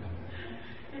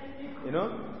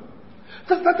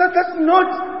 That's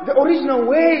not the original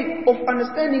way of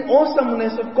understanding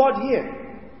awesomeness of God here.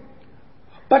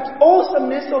 But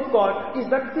awesomeness of God is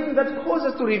that thing that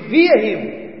causes us to revere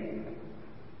Him,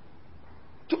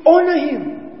 to honor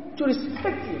Him, to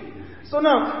respect Him. So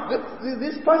now,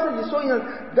 this passage is showing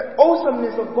us the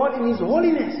awesomeness of God in His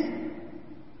holiness.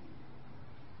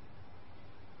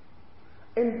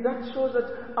 And that shows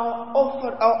that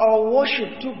our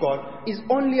worship to God is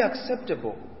only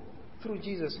acceptable through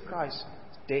Jesus Christ's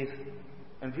death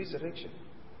and resurrection.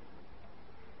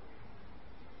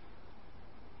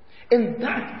 And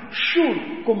that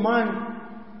should command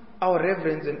our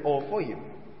reverence and awe for Him.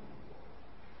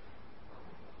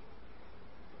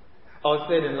 Our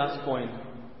third and last point,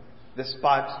 the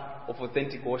spot of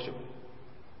authentic worship.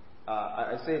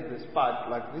 I said the spot,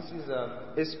 like this is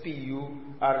a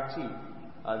S-P-U-R-T.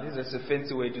 This is just a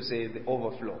fancy way to say the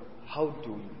overflow. How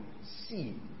do we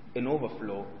see an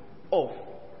overflow of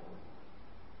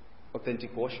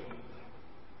authentic worship?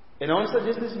 And I want to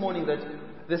suggest this morning that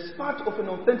the spark of an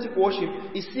authentic worship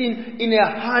is seen in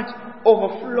a heart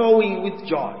overflowing with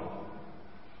joy.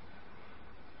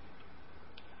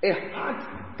 A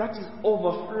heart that is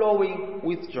overflowing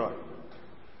with joy.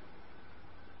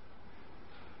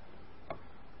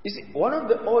 You see, one of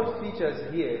the odd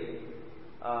features here,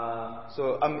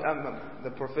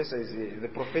 the professor is here. The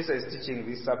professor is teaching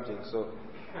this subject, so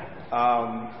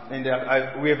and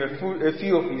we have a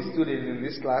few of his students in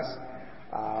this class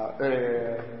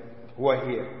who are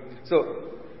here. So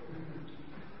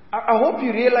I hope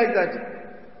you realize that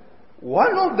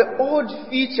one of the odd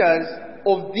features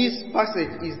of this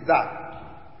passage is that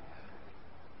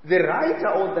the writer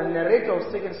or the narrator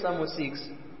of 2 Samuel 6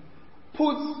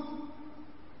 puts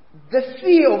the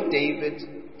fear of David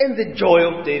and the joy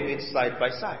of David side by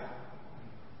side.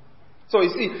 So you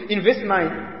see, in verse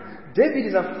 9, David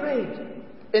is afraid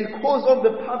and calls off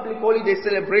the public holiday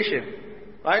celebration.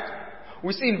 Right?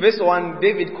 We see in verse 1,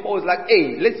 David calls like,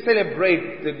 hey, let's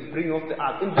celebrate the bringing of the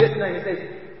ark. In verse 9 he says,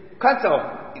 cancel.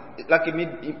 Like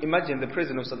imagine the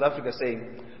president of South Africa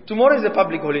saying, tomorrow is a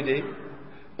public holiday,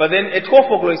 but then at 12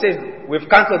 o'clock he says, we've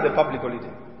cancelled the public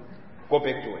holiday. Go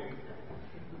back to work.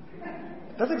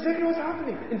 That's exactly what's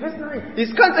happening. In verse 9,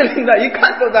 he's cancelling that. He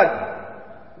cancelled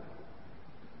that.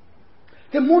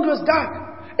 The mood was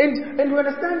dark. And we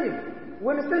understand him.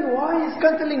 We understand why he's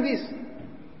cancelling this.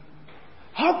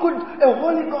 How could a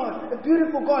holy God, a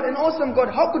beautiful God, an awesome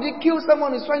God, how could he kill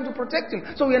someone who's trying to protect him?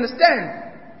 So we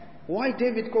understand why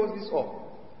David calls this off.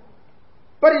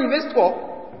 But in verse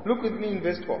 12, look with me in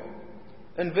verse 12.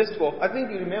 In verse 12, I think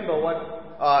you remember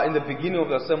what in the beginning of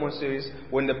the sermon series,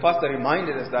 when the pastor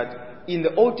reminded us that in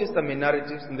the Old Testament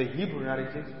narratives, in the Hebrew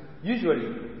narratives,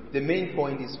 usually the main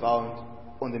point is found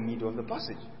on the middle of the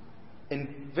passage.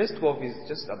 And verse 12 is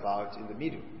just about in the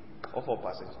middle of our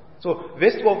passage. So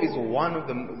verse 12 is one of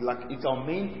them, like it's our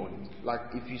main point, like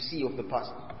if you see of the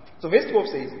passage. So verse 12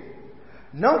 says,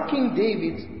 now King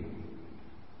David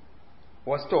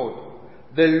was told,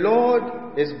 the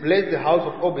Lord has blessed the house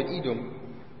of Obed-Edom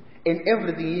and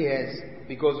everything he has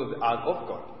because of the ark of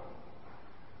God.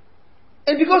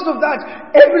 And because of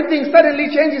that, everything suddenly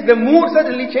changes. The mood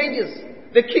suddenly changes.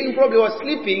 The king probably was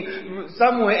sleeping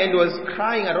somewhere and was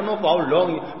crying. I don't know for how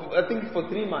long. I think for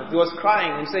 3 months. He was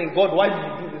crying and saying, God, why did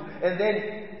you do this? And then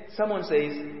someone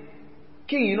says,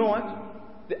 King, you know what?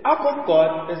 The ark of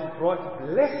God has brought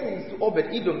blessings to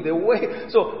Obed-Edom.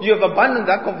 So you have abandoned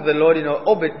the ark of the Lord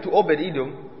to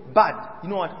Obed-Edom. But, you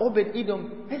know what?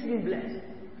 Obed-Edom has been blessed.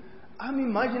 I'm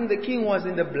imagining the king was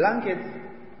in the blankets,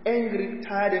 angry,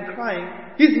 tired and crying.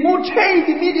 His mood changed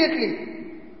immediately.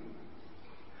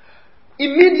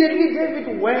 Immediately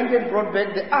David went and brought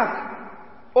back the ark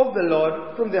of the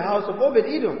Lord from the house of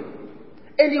Obed-Edom.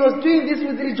 And he was doing this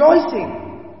with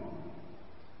rejoicing.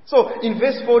 So in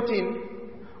verse 14,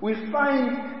 we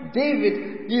find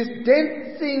David is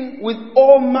dancing with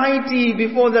Almighty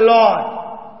before the Lord.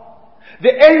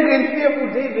 The angry and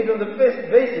fearful David on the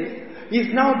first basis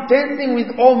is now dancing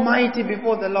with Almighty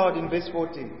before the Lord in verse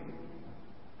 14.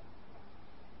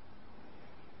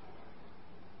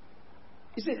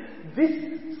 You see,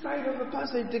 this side of the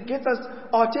passage gets us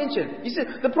our attention. You see,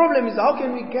 the problem is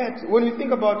when we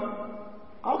think about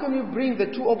how can we bring the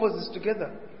two opposites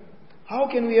together? How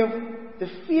can we have the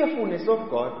fearfulness of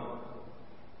God,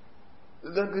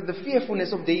 the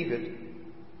fearfulness of David,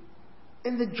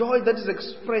 and the joy that is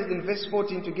expressed in verse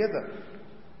 14 together?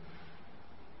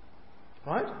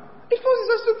 Right? It forces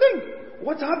us to think,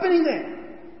 what's happening there?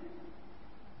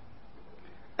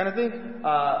 And I think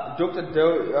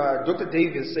Dr.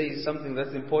 Davis says something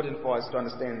that's important for us to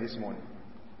understand this morning.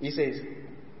 He says,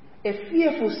 a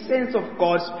fearful sense of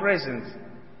God's presence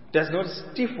does not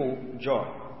stifle joy.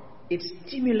 It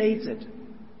stimulates it.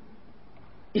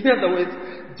 In other words,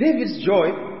 David's joy,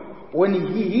 when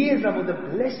he hears about the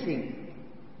blessing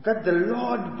that the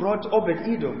Lord brought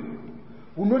Obed-Edom,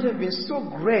 would not have been so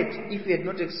great if he had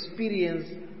not experienced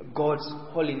God's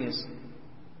holiness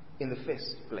in the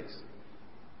first place.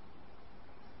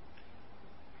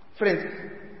 Friends,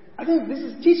 I think this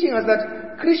is teaching us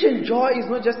that Christian joy is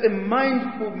not just a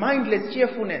mindless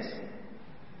cheerfulness.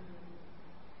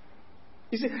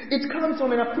 You see, it comes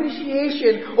from an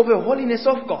appreciation of the holiness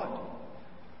of God.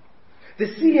 The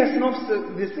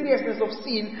seriousness of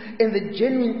sin and the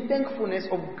genuine thankfulness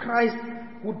of Christ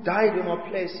who died in our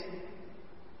place.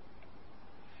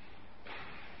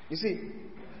 You see,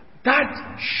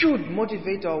 that should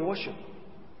motivate our worship.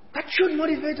 That should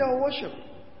motivate our worship.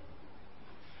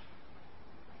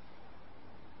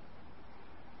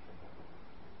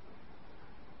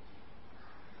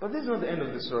 But this is not the end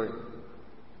of the story.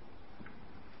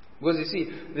 Because you see,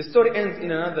 the story ends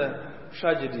in another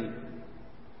tragedy.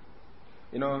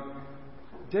 You know,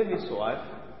 David's wife,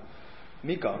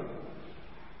 Michal,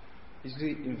 is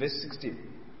in verse 16.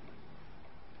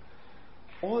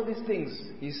 All these things,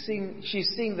 she's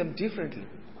seeing them differently.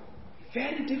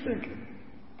 Very differently.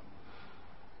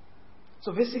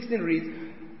 So verse 16 reads,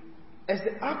 as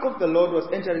the ark of the Lord was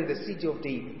entering the city of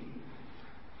David,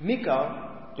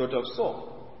 Michal, daughter of Saul,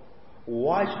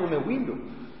 watched from a window.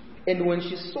 And when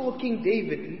she saw King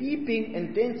David leaping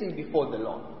and dancing before the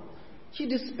Lord, she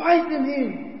despised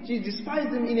him. She despised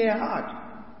him in her heart.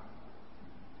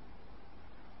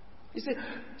 You see,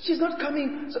 she's not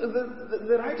coming. So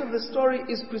the writer of the story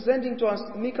is presenting to us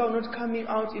Michal not coming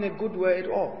out in a good way at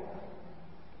all.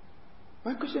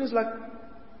 My question is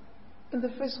in the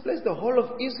first place, the whole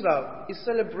of Israel is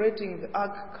celebrating the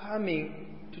ark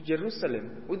coming to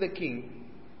Jerusalem with the king.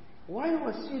 Why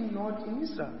was she not in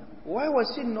Israel? Why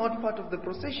was she not part of the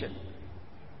procession?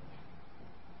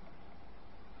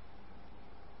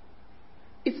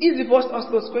 It's easy for us to ask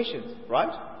those questions,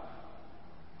 right?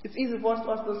 It's easy for us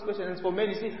to ask those questions. And for men,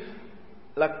 you see,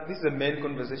 this is a men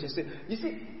conversation. You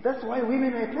see, that's why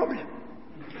women are a problem.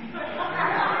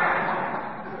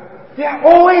 They are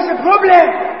always a problem.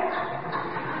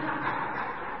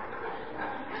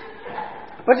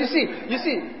 But you see,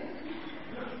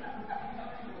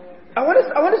 I want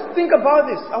us to think about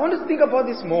this. I want us to think about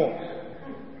this more.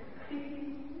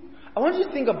 I want you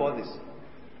to think about this.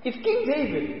 If King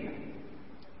David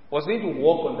was going to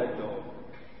walk on that door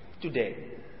today,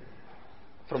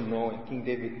 from Norway, King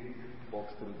David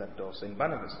walks through that door, St.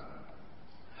 Barnabas,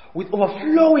 with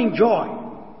overflowing joy,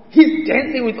 he's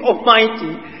dancing with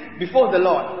Almighty before the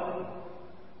Lord.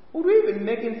 Would we even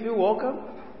make him feel welcome?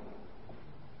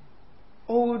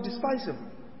 Or would we despise him?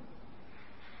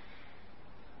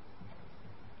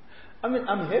 I mean,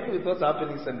 I'm happy with what's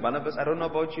happening in St. Barnabas. I don't know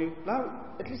about you.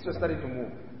 Now, at least we're starting to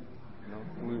move.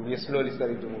 We're slowly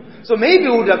starting to move. So maybe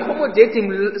we would accommodate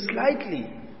him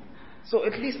slightly. So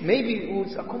at least maybe we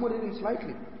would accommodate him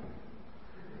slightly.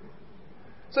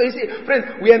 So you see, friends,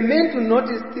 we are meant to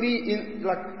notice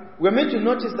we're meant to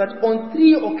notice that on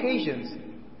 3 occasions,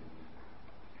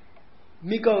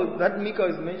 Michal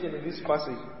is mentioned in this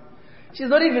passage. She's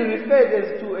not even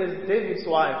referred to as David's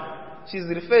wife. She's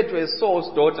referred to as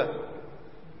Saul's daughter.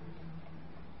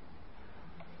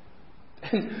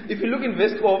 And if you look in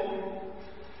verse 12,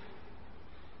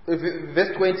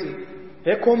 verse 20,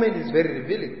 her comment is very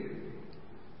revealing.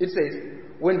 It says,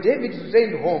 when David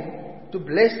returned home to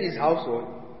bless his household,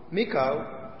 Michal,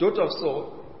 daughter of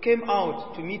Saul, came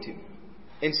out to meet him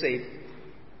and said,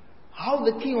 how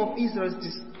the king of Israel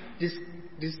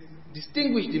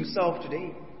distinguished himself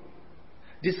today,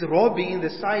 disrobing in the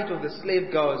sight of the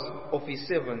slave girls of his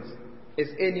servants as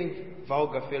any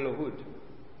vulgar fellowhood.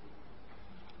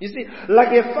 You see, like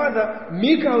her father,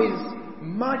 Michal is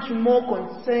much more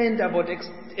concerned about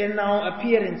external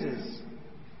appearances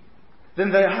than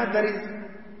the heart that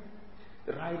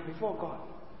is right before God.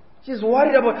 She's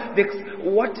worried about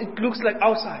what it looks like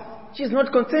outside. She's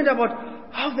not concerned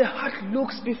about how the heart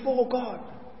looks before God.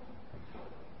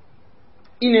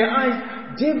 In her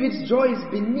eyes, David's joy is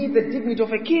beneath the dignity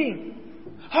of a king.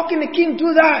 How can a king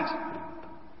do that?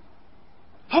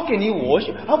 How can you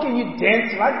worship? How can you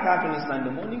dance like that on a Sunday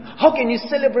morning? How can you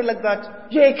celebrate like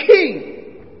that? You're a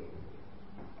king.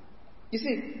 You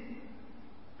see,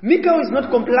 Michal is not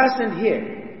complacent here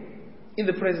in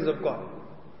the presence of God.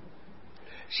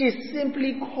 She is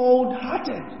simply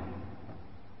cold-hearted.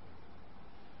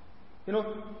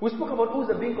 We spoke about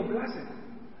Uzzah being complacent.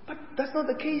 But that's not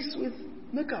the case with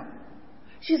Michal.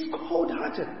 She's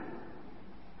cold-hearted.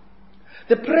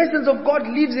 The presence of God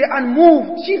leaves her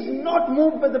unmoved. She's not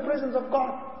moved by the presence of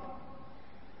God.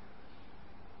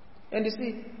 And you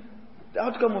see, the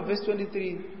outcome of verse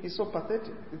 23 is so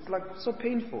pathetic. It's like so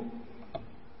painful.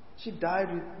 She died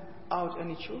without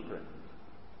any children.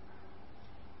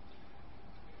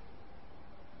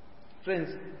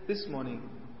 Friends, this morning,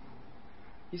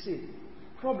 you see,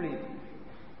 probably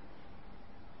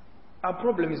our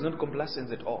problem is not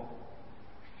complacence at all.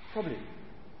 Probably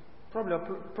our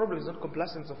problem is not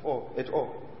complacence at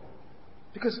all.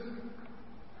 Because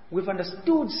we've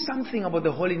understood something about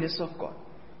the holiness of God.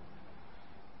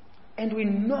 And we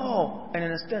know and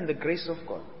understand the grace of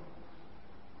God,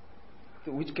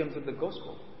 which came through the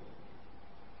gospel.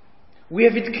 We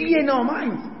have it clear in our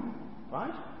minds.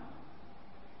 Right?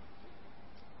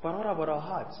 But what about our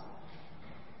hearts?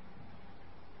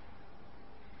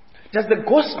 Does the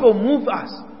gospel move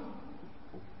us?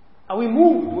 Are we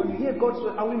moved when we hear God's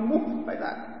word? Are we moved by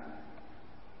that?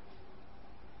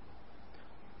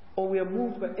 Or we are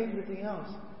moved by everything else?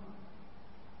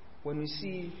 When we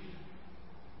see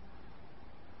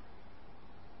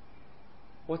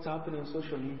what's happening on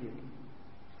social media,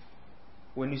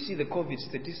 when you see the COVID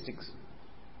statistics,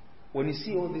 when you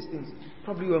see all these things,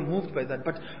 probably we are moved by that.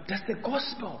 But does the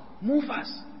gospel move us?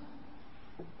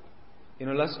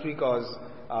 Last week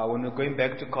when we were going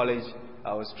back to college,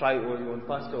 when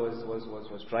Pastor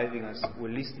was driving us, we were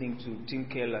listening to Tim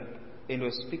Keller, and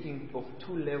was speaking of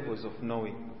 2 levels of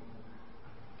knowing.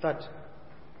 That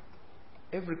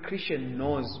every Christian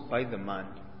knows by the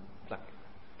mind, like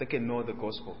they can know the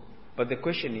gospel. But the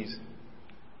question is,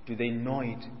 do they know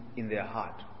it in their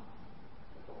heart?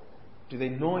 Do they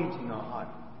know it in our heart?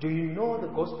 Do you know the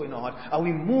gospel in our heart? Are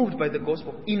we moved by the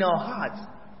gospel in our hearts?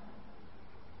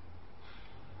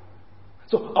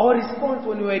 So our response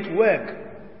when we're at work,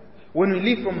 when we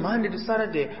leave from Monday to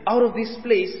Saturday, out of this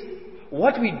place,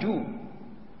 what we do,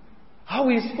 how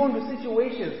we respond to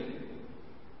situations,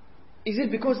 is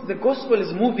it because the gospel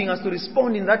is moving us to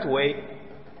respond in that way?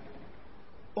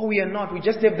 Or we are not. We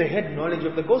just have the head knowledge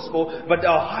of the gospel, but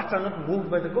our hearts are not moved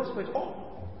by the gospel at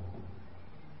all.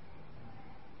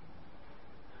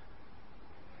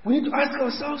 We need to ask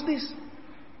ourselves this.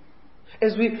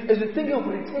 As we're thinking of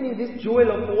retaining this jewel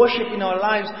of worship in our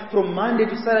lives from Monday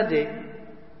to Saturday,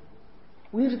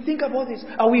 we need to think about this.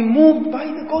 Are we moved by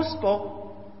the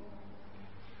gospel?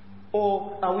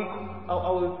 Or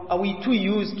are we too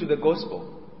used to the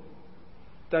gospel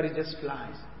that it just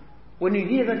flies? When you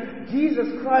hear that Jesus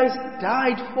Christ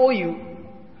died for you,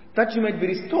 that you might be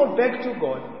restored back to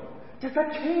God, does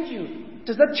that change you?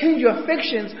 Does that change your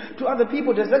affections to other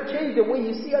people? Does that change the way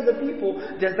you see other people?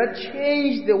 Does that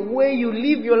change the way you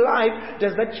live your life?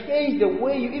 Does that change the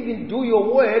way you even do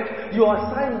your work, your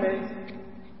assignments,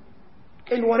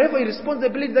 and whatever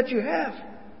responsibility that you have?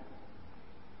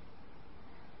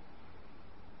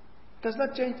 Does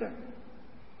that change that?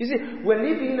 You see, we're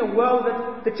living in a world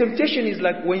that the temptation is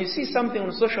like when you see something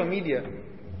on social media,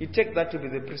 you take that to be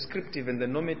the prescriptive and the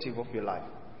normative of your life.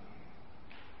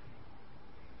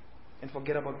 And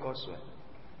forget about God's word.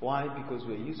 Why? Because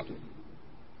we're used to it.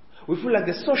 We feel like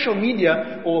the social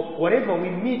media or whatever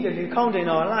we meet and encounter in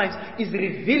our lives is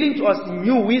revealing to us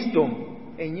new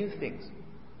wisdom and new things.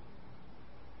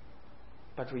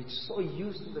 But we're so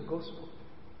used to the gospel.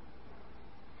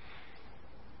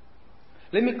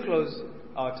 Let me close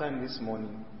our time this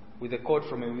morning with a quote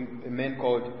from a man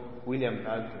called William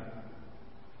Baldwin.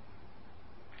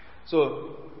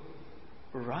 So,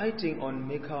 writing on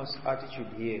Macau's attitude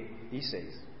here, he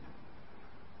says,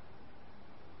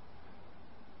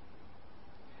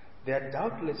 there are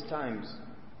doubtless times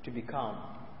to be calm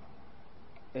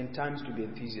and times to be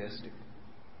enthusiastic.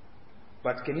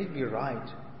 But can it be right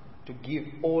to give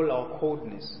all our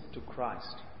coldness to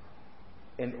Christ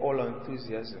and all our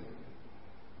enthusiasm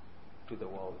to the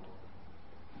world?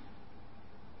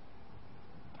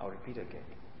 I'll repeat again.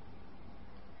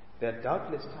 There are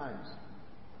doubtless times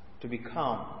to be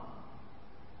calm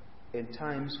and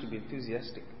times to be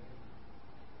enthusiastic.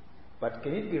 But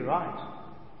can it be right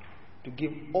to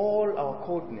give all our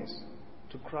coldness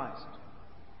to Christ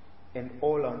and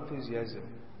all our enthusiasm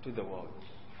to the world?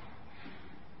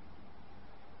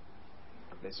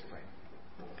 Let's pray.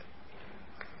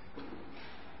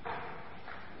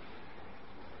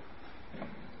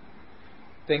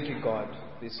 Thank you, God,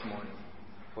 this morning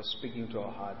for speaking to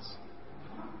our hearts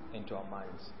and to our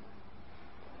minds.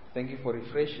 Thank you for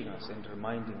refreshing us and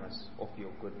reminding us of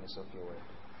your goodness of your word.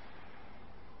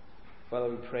 Father,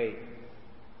 we pray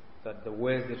that the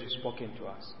words that you've spoken to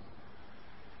us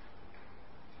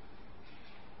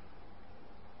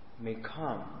may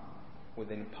come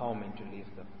with an empowerment to live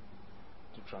them,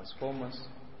 to transform us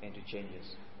and to change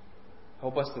us.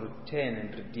 Help us to return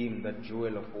and redeem that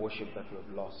jewel of worship that we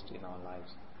have lost in our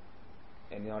lives.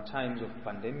 And in our times of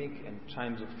pandemic and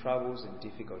times of troubles and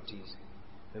difficulties,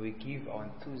 may we give our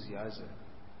enthusiasm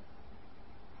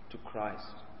to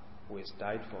Christ, who has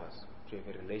died for us, to have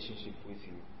a relationship with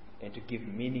you, and to give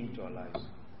meaning to our lives.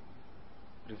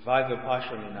 Revive a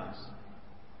passion in us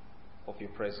of your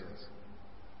presence.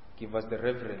 Give us the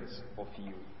reverence of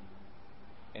you.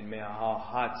 And may our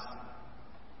hearts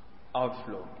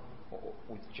outflow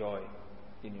with joy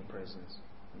in your presence.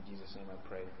 In Jesus' name I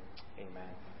pray. Amen.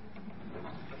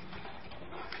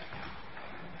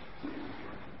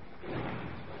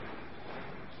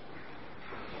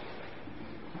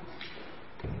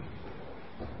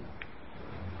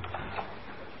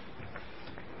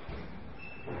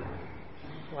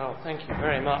 Well, thank you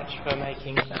very much for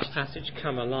making that passage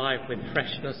come alive with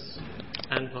freshness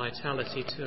and vitality to